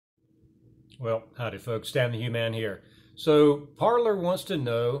Well, howdy folks, Stan the Human here. So Parler wants to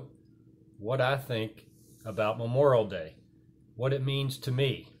know what I think about Memorial Day, what it means to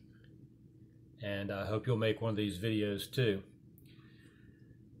me. And I hope you'll make one of these videos too.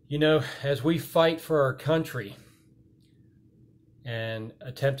 You know, as we fight for our country and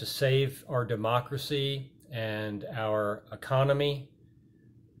attempt to save our democracy and our economy,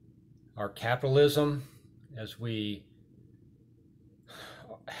 our capitalism, as we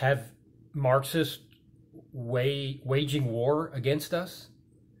have Marxists waging war against us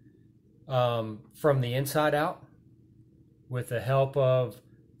from the inside out with the help of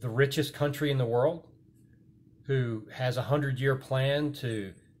the richest country in the world who has a 100-year plan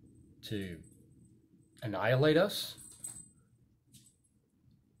to annihilate us.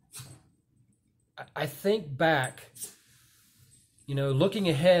 I think back, you know, looking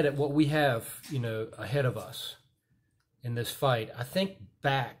ahead at what we have, you know, ahead of us in this fight. I think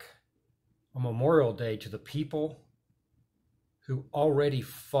back on Memorial Day to the people who already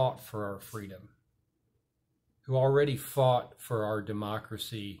fought for our freedom, who already fought for our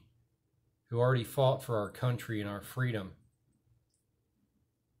democracy, who already fought for our country and our freedom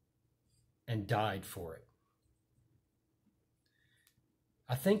and died for it.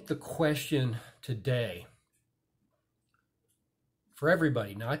 I think the question today for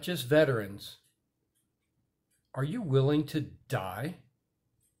everybody, not just veterans, are you willing to die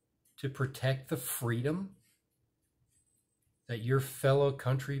to protect the freedom that your fellow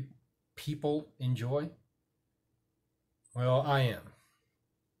country people enjoy? Well, I am.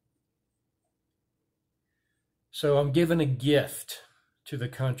 So I'm giving a gift to the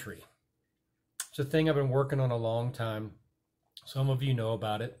country. It's a thing I've been working on a long time. Some of you know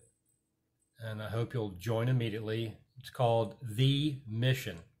about it, and I hope you'll join immediately. It's called The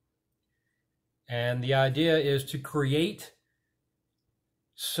Mission. And the idea is to create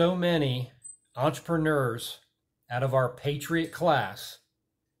so many entrepreneurs out of our Patriot class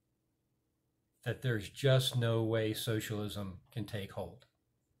that there's just no way socialism can take hold.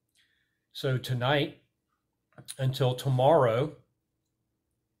 So tonight until tomorrow,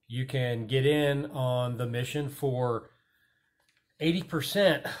 you can get in on the mission for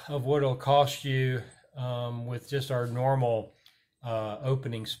 80% of what it'll cost you with just our normal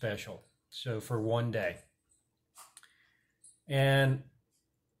opening special. So for one day. And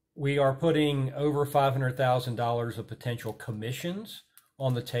we are putting over $500,000 of potential commissions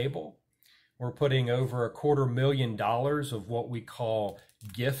on the table. We're putting over $250,000 of what we call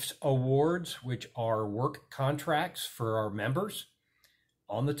gift awards, which are work contracts for our members,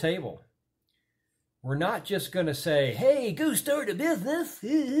 on the table. We're not just going to say, hey, go start a business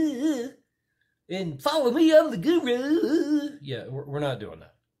and follow me, I'm the guru. Yeah, we're not doing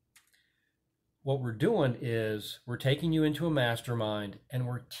that. What we're doing is we're taking you into a mastermind and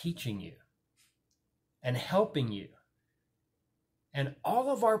we're teaching you and helping you. And all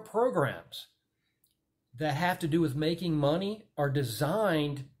of our programs that have to do with making money are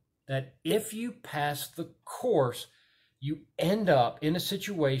designed that if you pass the course, you end up in a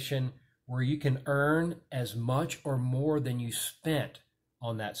situation where you can earn as much or more than you spent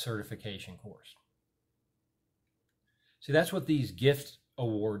on that certification course. See, that's what these gift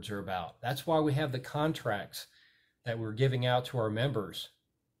awards are about. That's why we have the contracts that we're giving out to our members.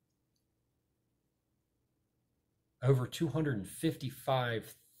 Over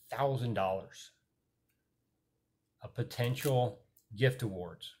 $255,000 of potential gift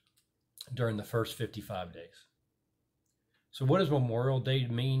awards during the first 55 days. So what does Memorial Day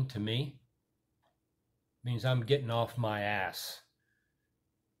mean to me? It means I'm getting off my ass.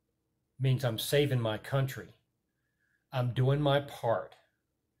 It means I'm saving my country. I'm doing my part.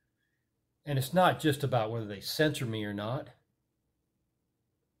 And it's not just about whether they censor me or not.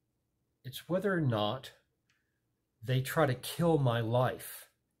 It's whether or not they try to kill my life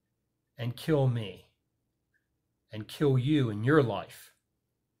and kill me and kill you and your life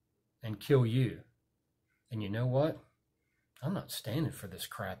and kill you. And you know what? I'm not standing for this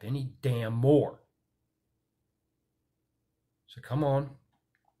crap any damn more. So come on,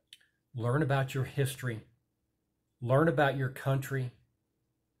 learn about your history, learn about your country,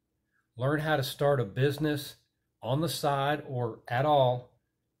 learn how to start a business on the side or at all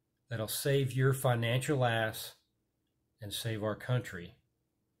that'll save your financial ass and save our country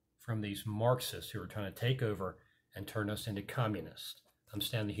from these Marxists who are trying to take over and turn us into communists. I'm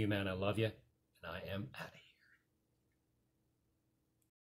Stan the Human. I love you, and I am out of here.